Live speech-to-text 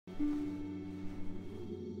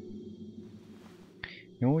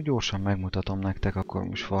Jó, gyorsan megmutatom nektek akkor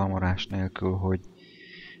most farmolás nélkül,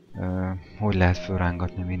 hogy lehet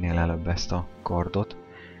fölrángatni minél előbb ezt a kardot.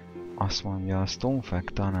 Azt mondja, a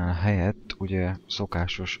Stonefang Tunnel helyett ugye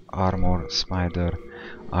szokásos Armor Spider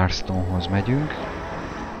Archstonehoz megyünk.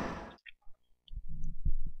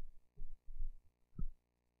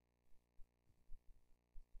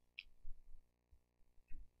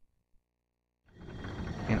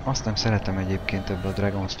 Én azt nem szeretem egyébként ebbe a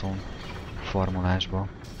Dragonstone farmolásba.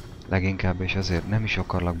 Leginkább, és azért nem is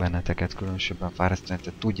akarlak benneteket különösebben fárasztani,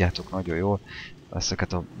 tehát tudjátok nagyon jól,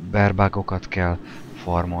 ezeket a bearbágokat kell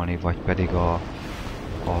farmolni, vagy pedig a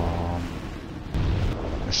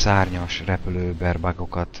szárnyas repülő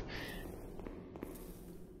bearbágokat.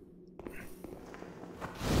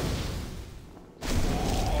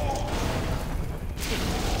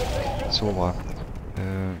 Szóval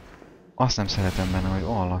azt nem szeretem benne, hogy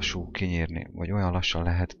olyan lassú kinyírni, vagy olyan lassan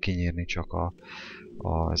lehet kinyírni csak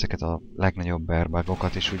ezeket a legnagyobb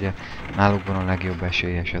bearbágokat, és ugye náluk van a legjobb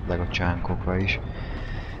esély esetleg a csánkokra is,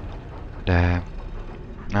 de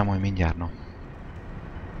nem, hogy mindjárt, no.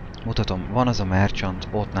 Mutatom, van az a merchant,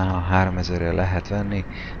 ott nála 3000-re lehet venni,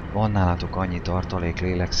 van nálatok annyi tartalék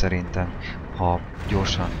lélek szerintem, ha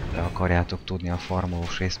gyorsan le akarjátok tudni a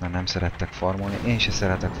farmolós részt, mert nem szerettek farmolni, én se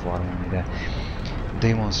szeretek farmolni, de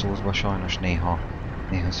Demon Souls-ba sajnos néha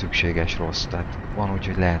szükséges rossz, tehát van úgy,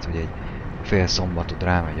 hogy lehet, hogy egy fél szombatod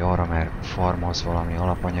rámegy arra, mert farmolsz valami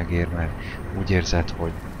alapanyagért, mert úgy érzed,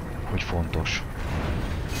 hogy fontos.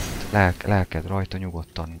 Lelked rajta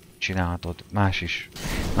nyugodtan csinálhatod, más is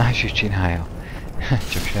csinálja,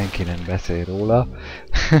 csak senki nem beszél róla.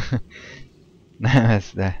 Nem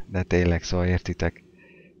ez, de tényleg, szóval értitek.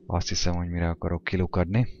 Azt hiszem, hogy mire akarok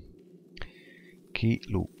kilukadni.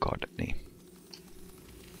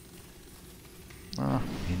 Na,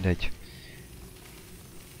 mindegy.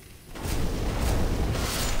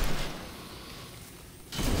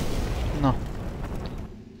 Na.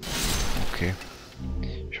 Oké.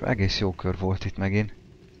 És egész jó kör volt itt megint.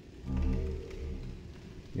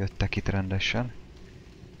 Jöttek itt rendesen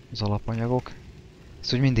az alapanyagok.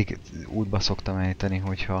 Ezt úgy mindig útba szoktam ejteni,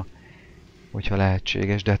 hogyha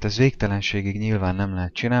lehetséges, de hát ez végtelenségig nyilván nem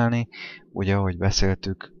lehet csinálni. Ugye, ahogy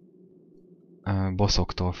beszéltük,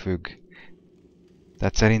 bossoktól függ.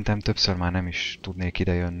 Tehát szerintem többször már nem is tudnék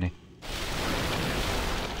idejönni.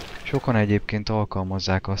 Sokan egyébként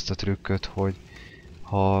alkalmazzák azt a trükköt, hogy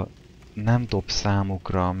ha nem dob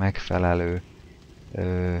számukra megfelelő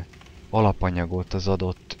alapanyagot az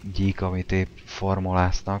adott gyík, amit épp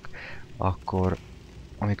formulásznak, akkor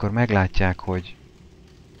amikor meglátják, hogy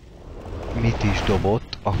mit is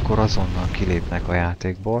dobott, akkor azonnal kilépnek a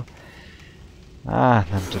játékból.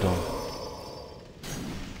 Nem tudom.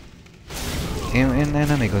 Én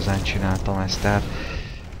nem igazán csináltam ezt, tehát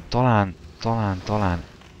talán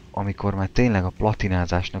amikor már tényleg a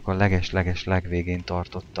platinázásnak a leges legvégén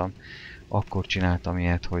tartottam, akkor csináltam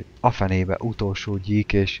ilyet, hogy a fenébe utolsó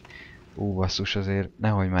gyík, és basszus, azért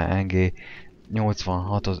nehogy már NG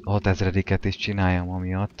 86 ezrediket is csináljam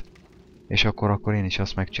amiatt. És akkor én is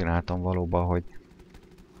azt megcsináltam valóban, hogy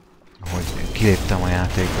kiléptem a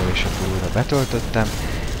játékból, és akkor újra betöltöttem,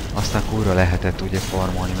 aztán újra lehetett ugye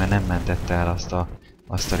farmolni, mert nem mentette el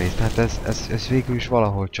azt a részt. Tehát ez végül is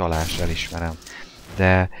valahol csalás, elismerem.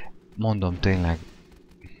 De mondom tényleg,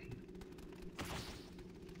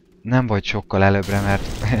 nem vagy sokkal előbbre, mert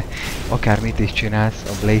akármit is csinálsz,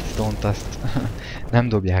 a Bladestone-t azt nem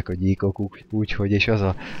dobják a gyíkok úgyhogy, és az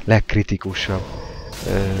a legkritikusabb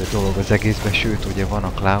dolog az egészben, sőt ugye van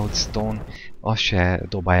a Cloudstone, azt se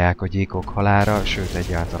dobálják a gyíkok halára, sőt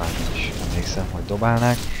egyáltalán is emlékszem, hogy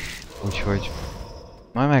dobálnák, úgyhogy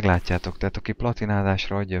majd meglátjátok, tehát aki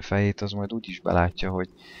platinázásra adja a fejét, az majd úgy is belátja, hogy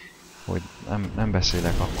nem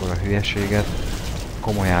beszélek akkor a hülyeséget,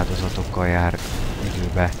 komoly áldozatokkal jár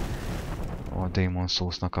időbe a Demon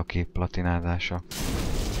Souls-nak a kép platinázása.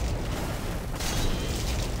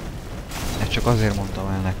 Ezt csak azért mondtam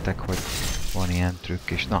el nektek, hogy van ilyen trükk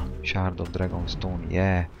is. Na, Shard of Dragonstone,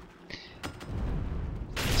 yeah!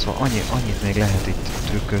 Szóval annyit még lehet itt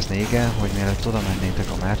trükközni, igen, hogy mielőtt oda mennétek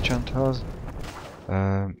a merchanthoz,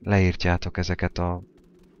 leírtjátok ezeket a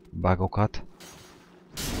bugokat.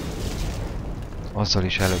 Azzal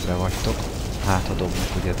is előbbre vagytok. Hát ha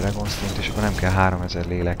dobnak ugye Dragonstone-t, és akkor nem kell 3000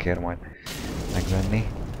 lélekért majd megvenni.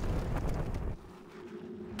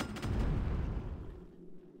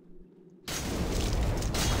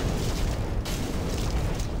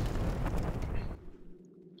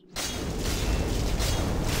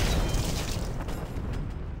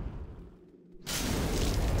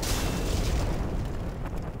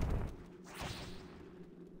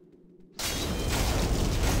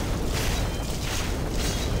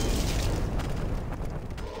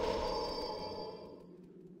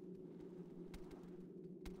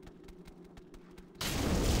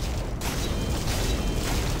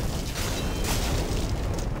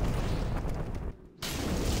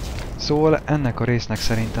 Szóval ennek a résznek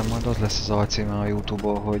szerintem majd az lesz az alcíme a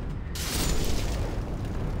YouTube-on,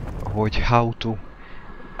 hogy how to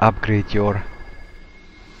upgrade your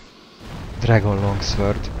Dragon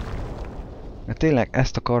Longsword. Mert tényleg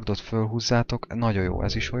ezt a kardot fölhúzzátok, nagyon jó,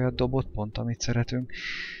 ez is olyat dobott, pont amit szeretünk.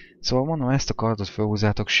 Szóval mondom, ezt a kardot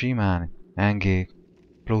fölhúzzátok simán, NG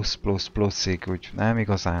pluszig, úgy nem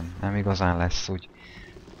igazán lesz úgy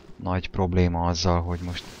nagy probléma azzal, hogy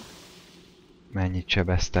most mennyit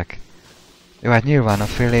sebeztek. Jó, hát nyilván a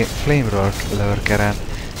Flame Lurkeren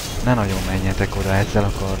ne nagyon menjetek oda ezzel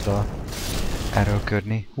a karddal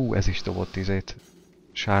erőlködni. Hú, ez is dobott izét.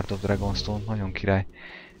 Shard of Dragonstone, nagyon király.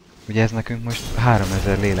 Ugye ez nekünk most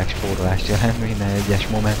 3000 lélekspórolást jelent minden egyes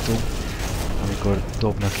momentum, amikor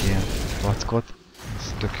dobnak ilyen vackot.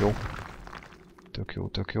 Ez tök jó.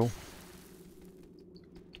 Tök jó.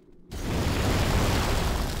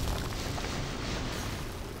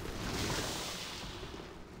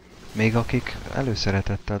 Még akik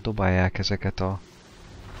előszeretettel dobálják ezeket a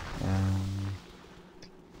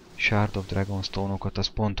Shard of Dragonstone-okat, az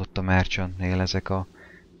pont ott a Merchantnél ezek a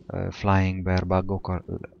Flying Bear bugok, a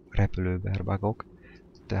repülő bear bugok.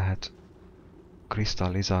 Tehát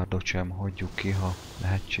Crystal Lizardot sem hagyjuk ki, ha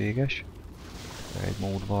lehetséges. Egy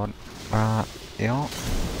mód van. Ja.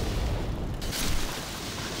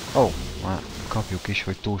 Ó, már kapjuk is,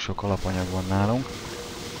 hogy túl sok alapanyag van nálunk.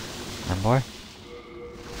 Nem baj.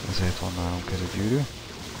 Ezért van nálunk ez a gyűrű.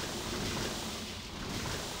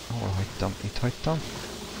 Hol hagytam? Itt hagytam.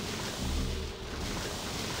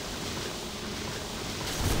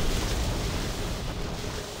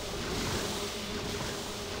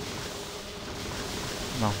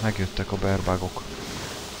 Na, megjöttek a bearbugok.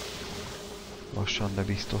 Lassan, de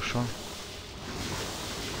biztosan.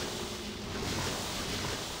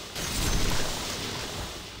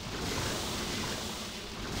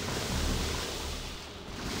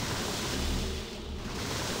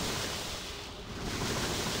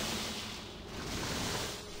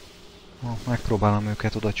 Megpróbálom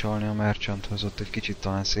őket oda csalni a merchanthoz, ott egy kicsit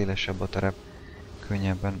talán szélesebb a terep.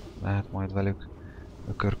 Könnyebben lehet majd velük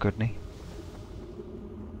ökörködni.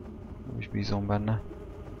 És bízom benne.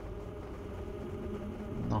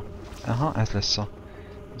 Na, aha, ez lesz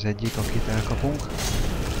az egyik, akit elkapunk.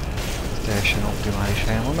 Ez teljesen optimális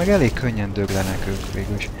helyen van, meg elég könnyen döglenek ők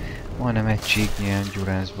végülis. Majdnem egy csíknyi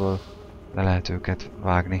endurance-ből le lehet őket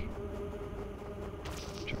vágni.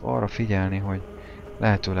 Csak arra figyelni, hogy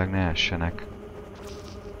lehetőleg ne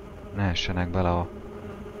essenek bele a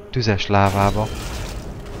tüzes lávába.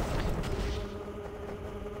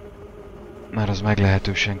 Mert az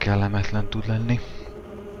meglehetősen kellemetlen tud lenni.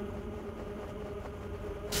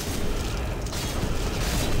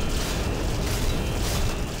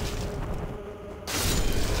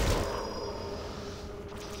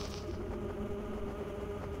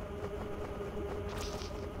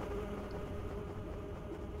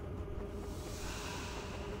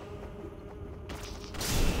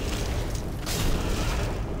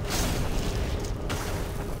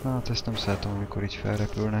 Hát ezt nem szeretem, amikor így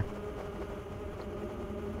felrepülnek.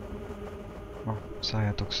 Na,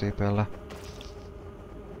 szálljatok szépen le.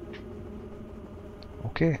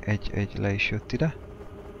 Oké, egy le is jött ide.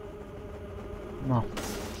 Na.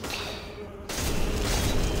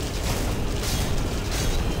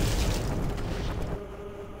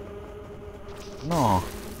 Na.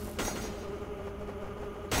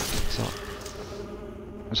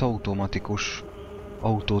 Az automatikus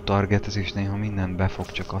autótargetezés néha mindent befog,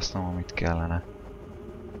 csak azt nem, amit kellene.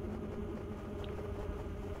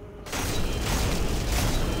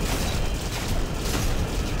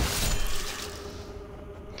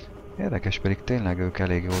 Érdekes, pedig tényleg ők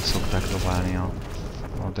elég jól szokták dobálni a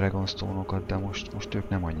Dragonstone-okat, de most ők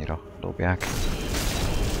nem annyira dobják.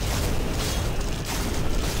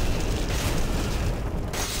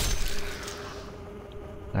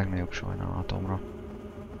 Legnagyobb sajnálatomra.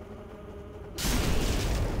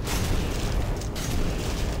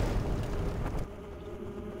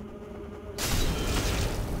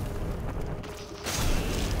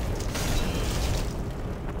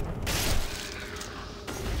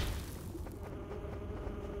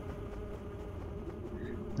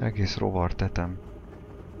 Egész rovar tetem.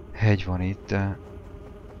 Hegy van itt, de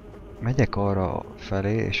megyek arra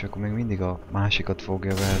felé, és akkor még mindig a másikat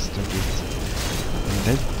fogja be, ez tök itt.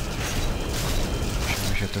 Mindegy.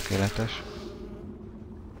 Semmi se tökéletes.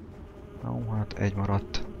 Na, hát egy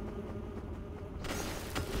maradt.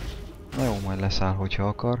 Na jó, majd leszáll, hogyha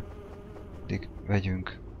akar. Addig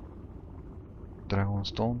vegyünk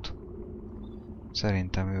Dragonstone-t.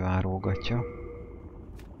 Szerintem ő árulgatja.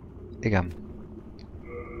 Igen.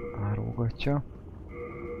 Árulgatja.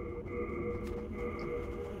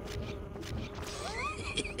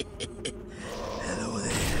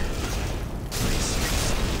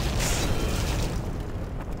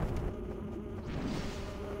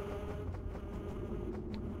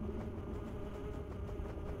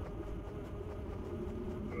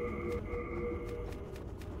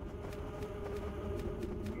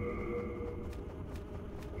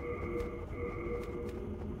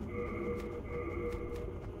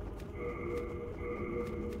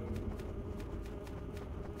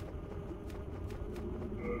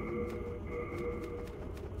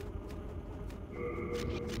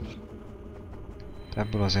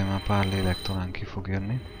 ebből azért már pár lélek talán ki fog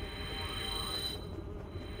jönni.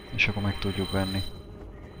 És akkor meg tudjuk venni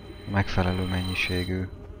a megfelelő mennyiségű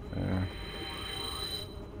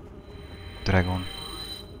Dragon.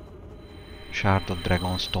 Shardot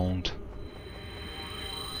Dragon Stone-t.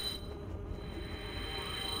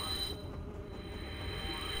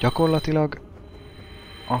 Gyakorlatilag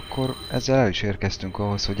akkor ezzel el is érkeztünk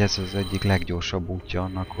ahhoz, hogy ez az egyik leggyorsabb útja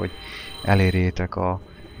annak, hogy elérjétek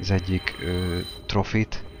az egyik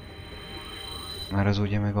trofit. Mert az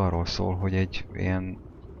ugye meg arról szól, hogy egy ilyen,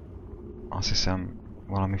 azt hiszem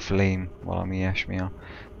valami flame, valami ilyesmi a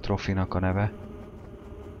trofinak a neve.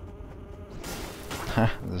 Ha,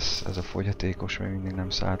 ez a fogyatékos még mindig nem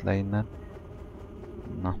szállt le innen.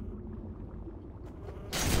 Na.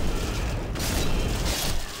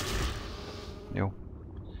 Jó.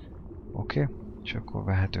 Oké, és akkor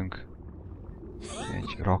vehetünk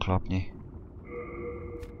egy raklapnyi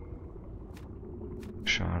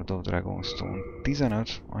Shard of Dragonstone.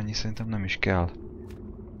 15? Annyi szerintem nem is kell.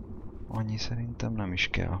 Annyi szerintem nem is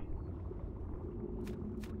kell.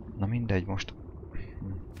 Na mindegy, most...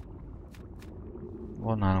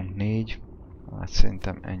 Van nálunk 4. Hát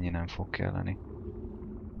szerintem ennyi nem fog kelleni.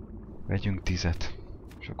 Vegyünk 10-et.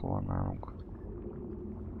 És akkor van nálunk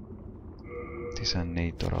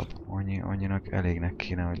 14 darab. Annyinak elégnek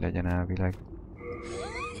kéne, hogy legyen elvileg.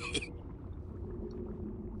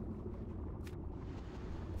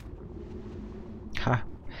 Ha!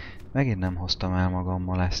 Megint nem hoztam el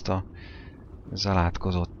magammal ezt a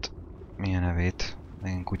zalátkozott... milyen nevét.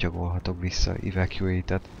 Megint kutyagolhatok vissza,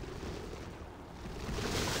 evacuate-et.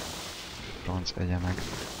 Franc egye meg.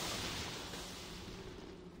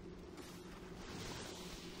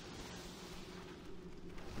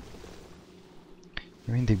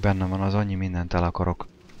 Mindig benne van az, annyi mindent el akarok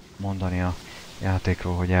mondani a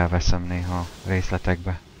játékról, hogy elveszem néha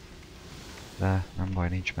részletekbe. De nem baj,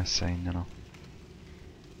 nincs messze innen a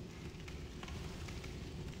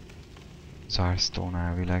Archstone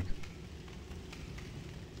elvileg.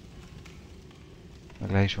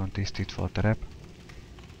 Meg le is van tisztítva a terep.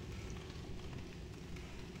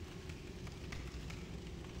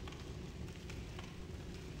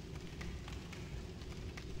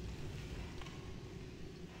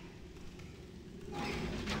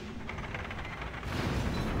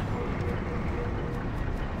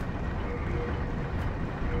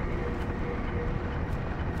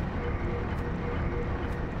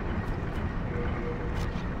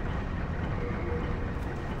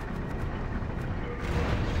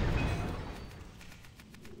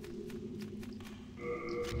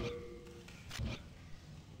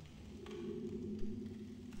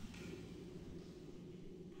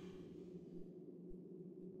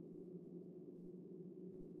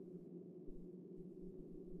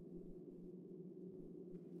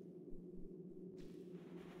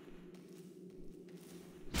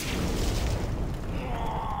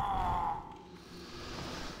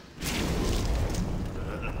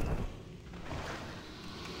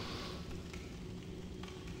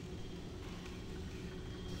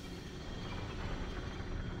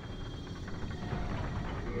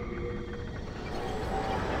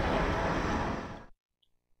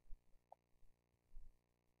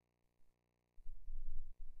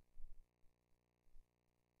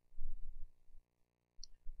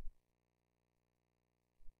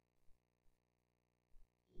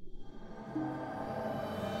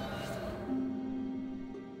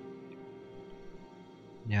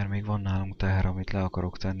 Nyár még van nálunk teher, amit le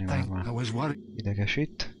akarok tenni, meg már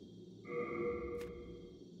idegesít.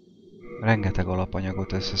 Rengeteg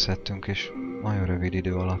alapanyagot összeszedtünk, és nagyon rövid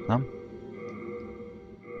idő alatt, nem?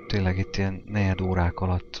 Tényleg itt ilyen 4 órák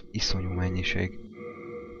alatt iszonyú mennyiség.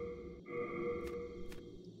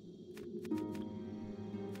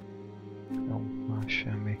 Jó, más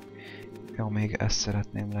semmi. Jó, még ezt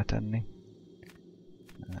szeretném letenni.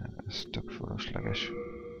 Ez tök fölösleges.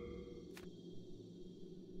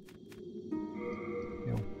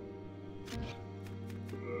 Jó.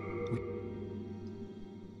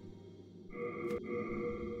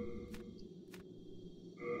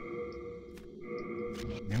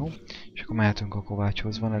 Jó, és akkor mehetünk a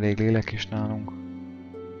kovácshoz. Van elég lélek is nálunk.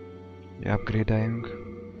 Hogy upgrade-eljünk.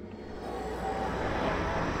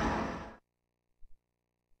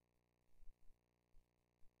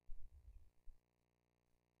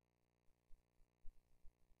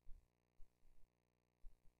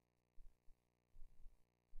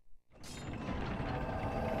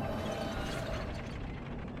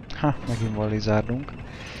 Ha, megint van lizardunk.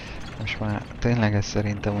 Most már tényleg ez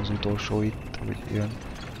szerintem az utolsó itt, hogy jön.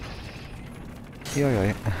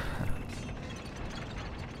 Jajjaj.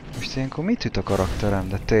 Most ilyenkor mit üt a karakterem,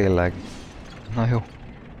 de tényleg. Na jó.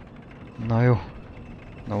 Na jó.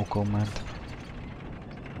 No comment.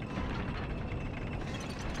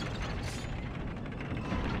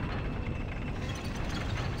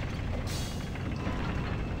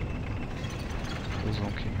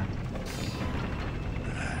 Húzzunk innen.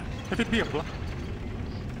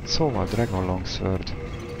 Szóval Dragon Longsword.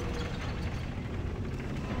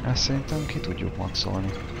 Ezt szerintem ki tudjuk maxolni.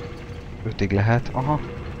 5-ig lehet, aha.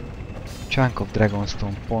 Chunk of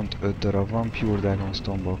Dragonstone pont 5 darab van, Pure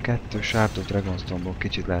Dragonstone-ból 2, Shard of Dragonstone-ból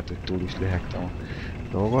kicsit lehet, hogy túl is lihegtem a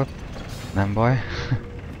dolgot. Nem baj.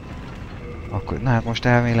 Akkor, na hát most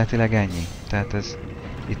elméletileg ennyi. Tehát ez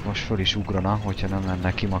itt most föl is ugrana, hogyha nem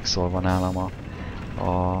lenne kimaxolva nálam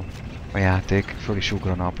a játék, föl is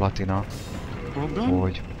ugrana a platina,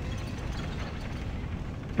 hogy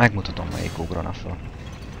megmutatom, melyik ugrana föl.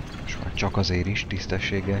 Most már csak azért is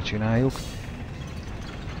tisztességgel csináljuk.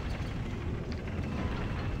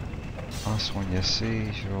 Azt mondja,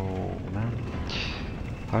 Szézsó, nem?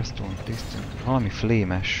 Hearthstone, Distant, valami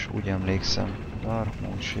flémes, úgy emlékszem. Dark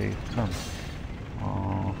Moon Shade, nem.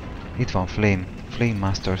 Itt van Flame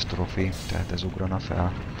Masters Trophy, tehát ez ugrana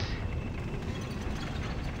fel.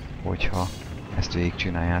 Hogyha ezt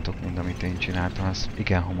végigcsináljátok, mint amit én csináltam, ez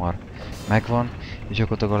igen hamar megvan. És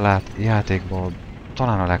gyakorlatilag a játékból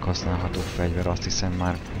talán a leghasználhatóbb fegyver, azt hiszem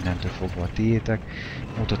már innentől fogva a tiétek.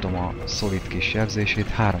 Mutatom a szolid kis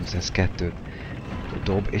jelzését, 302-t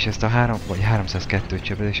dob, és ezt a 302-t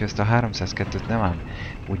sebez, és ezt a 302-t nem ám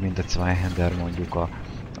úgy, mint a Zweihander mondjuk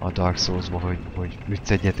a Dark Souls-ba, hogy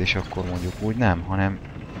ütsz egyet, és akkor mondjuk úgy nem, hanem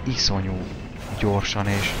iszonyú gyorsan,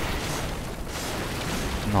 és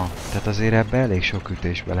na, tehát azért ebbe elég sok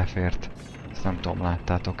ütés belefért. Ezt nem tudom,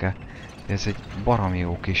 láttátok-e? Ez egy baromi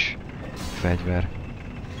jó kis fegyver.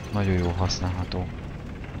 Nagyon jó használható.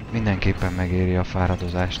 Mindenképpen megéri a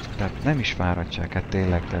fáradozást. Tehát nem is fáradtság, hát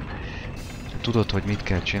tényleg, tehát tudod, hogy mit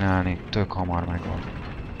kell csinálni, tök hamar megvan.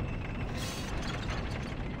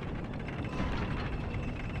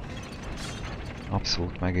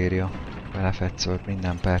 Abszolút megéri a belefetszölt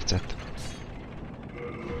minden percet.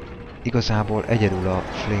 Igazából egyedül a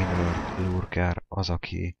Flame Lurker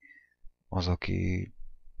az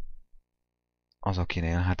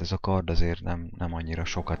akinél, hát ez a kard azért nem annyira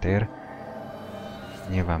sokat ér.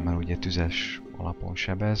 Nyilván, mert ugye tüzes alapon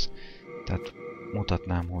sebez, tehát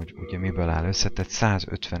mutatnám, hogy ugye miből áll össze, tehát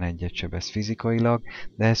 151-et sebez fizikailag,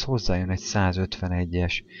 de ez hozzájön egy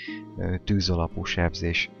 151-es tűzalapú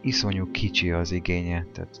sebzés. Iszonyú kicsi az igénye,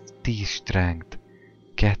 tehát 10 strength,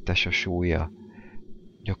 2-es a súlya.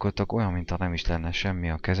 Gyakorlatilag olyan, mintha nem is lenne semmi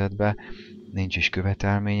a kezedbe, nincs is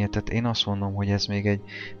követelménye, tehát én azt mondom, hogy ez még egy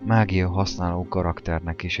mágia használó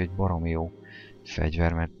karakternek is egy baromi jó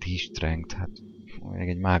fegyver, mert 10 strength, hát még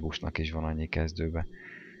egy mágusnak is van annyi kezdőbe.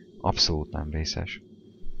 Abszolút nem vészes.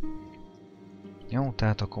 Jó,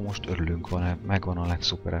 tehát akkor most örülünk, megvan a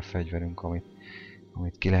legszuperebb fegyverünk,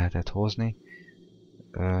 amit ki lehetett hozni.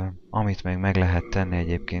 Amit még meg lehet tenni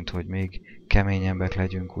egyébként, hogy még keményebbek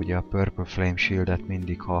legyünk, ugye a Purple Flame Shield-et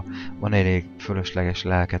mindig, ha van elég fölösleges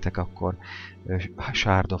lelketek, akkor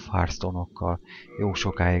Shard of Hearthstone-okkal jó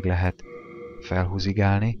sokáig lehet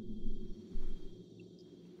felhúzigálni.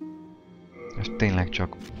 Ez tényleg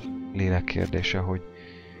csak lélek kérdése, hogy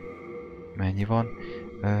mennyi van.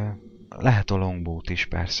 Lehet a longbow-t is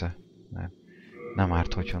persze, mert nem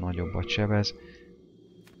árt, hogyha nagyobbat sebez.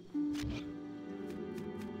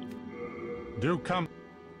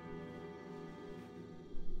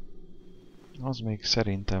 Az még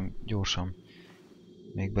szerintem gyorsan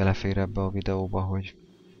még belefér ebbe a videóba, hogy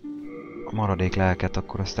a maradék lelket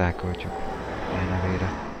akkor azt elköltjük ilyen nevére,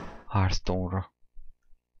 Hearthstone-ra.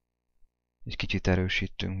 Egy kicsit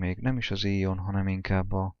erősítünk még, nem is az Igen, hanem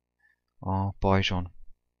inkább a pajzson.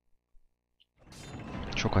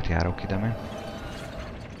 Sokat járok ide még.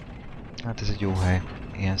 Hát ez egy jó hely,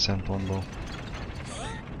 ilyen szempontból.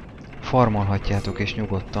 Farmolhatjátok és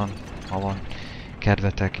nyugodtan, ha van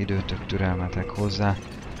kedvetek, időtök, türelmetek hozzá.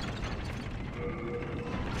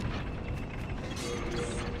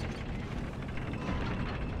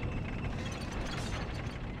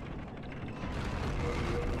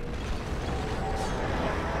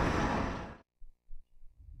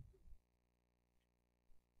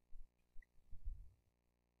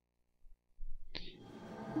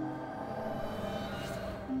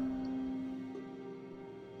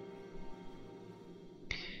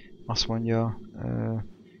 Azt mondja,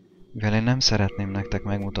 mivel én nem szeretném nektek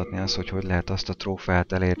megmutatni azt, hogy lehet azt a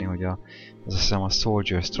trófeát elérni, hogy azt hiszem a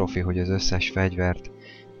Soldier's Trophy, hogy az összes fegyvert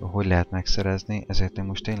hogy lehet megszerezni, ezért én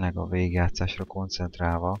most tényleg a végigjátszásra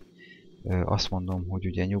koncentrálva Azt mondom, hogy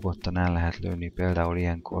ugye nyugodtan el lehet lőni, például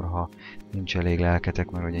ilyenkor, ha nincs elég lelketek,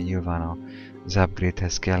 mert ugye nyilván az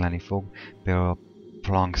upgrade-hez kelleni fog, például a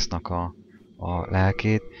Planksnak a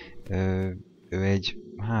lelkét, ő egy,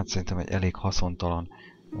 hát szerintem egy elég haszontalan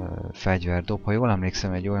fegyverdob. Ha jól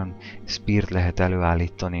emlékszem, egy olyan speart lehet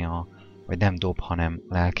előállítani, vagy nem dob, hanem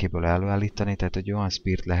lelkéből előállítani, tehát egy olyan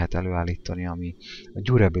speart lehet előállítani, ami a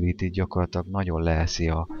durability gyakorlatilag nagyon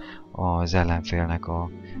leeszi az ellenfélnek a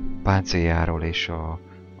páncéljáról és a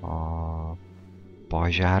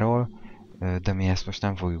pajzsáról, de mi ezt most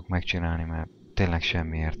nem fogjuk megcsinálni, mert tényleg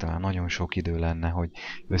semmi értelme. Nagyon sok idő lenne, hogy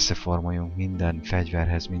összeformoljunk minden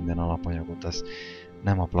fegyverhez minden alapanyagot, az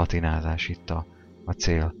nem a platinázás itt a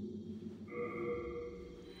cél.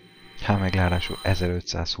 Hát meg ráadásul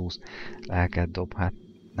 1520 lelket dob, hát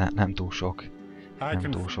nem túl sok.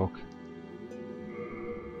 Nem túl sok.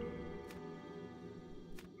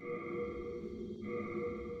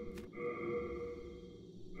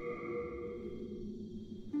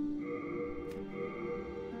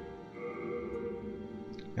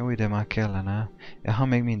 Jó, ide már kellene. Ja, ha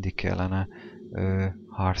még mindig kellene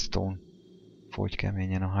Archstone. Fogy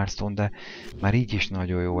keményen a Archstone, de már így is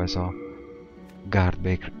nagyon jó ez a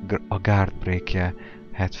guard breakje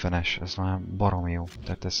 70-es, ez már baromi jó.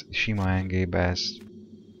 Tehát ez sima NG-be, ez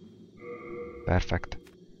perfekt.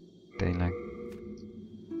 Tényleg.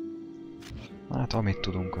 Hát amit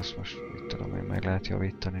tudunk, azt most mit tudom én, meg lehet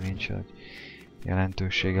javítani, nincs egy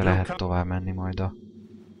jelentősége, lehet tovább menni majd a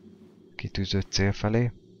kitűzött cél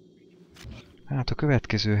felé. Hát a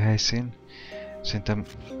következő helyszín, szerintem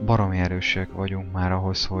baromi erősek vagyunk már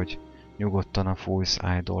ahhoz, hogy nyugodtan a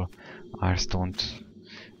Fool's Idol Archstone-t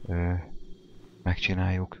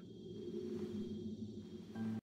megcsináljuk.